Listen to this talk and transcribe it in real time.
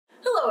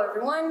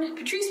everyone,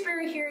 Patrice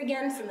Berry here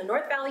again from the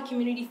North Valley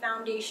Community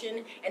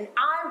Foundation, and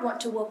I want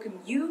to welcome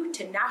you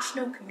to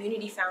National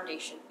Community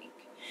Foundation Week.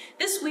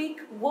 This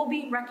week, we'll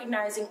be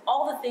recognizing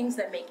all the things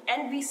that make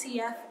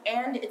NVCF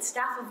and its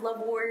staff of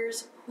Love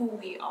Warriors who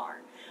we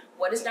are.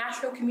 What is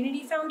National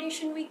Community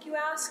Foundation Week, you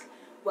ask?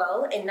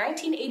 Well, in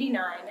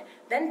 1989,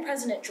 then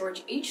President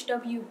George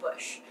H.W.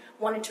 Bush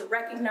wanted to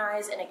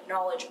recognize and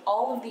acknowledge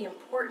all of the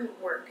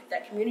important work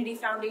that community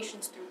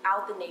foundations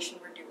throughout the nation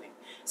were doing.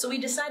 So we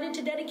decided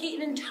to dedicate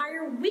an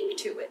entire week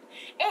to it.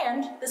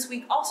 And this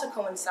week also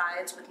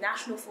coincides with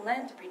National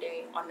Philanthropy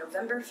Day on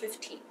November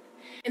 15th.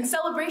 In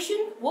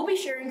celebration, we'll be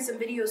sharing some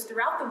videos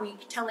throughout the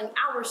week telling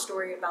our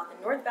story about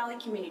the North Valley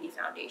Community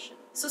Foundation.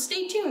 So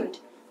stay tuned.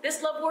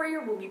 This Love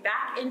Warrior will be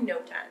back in no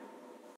time.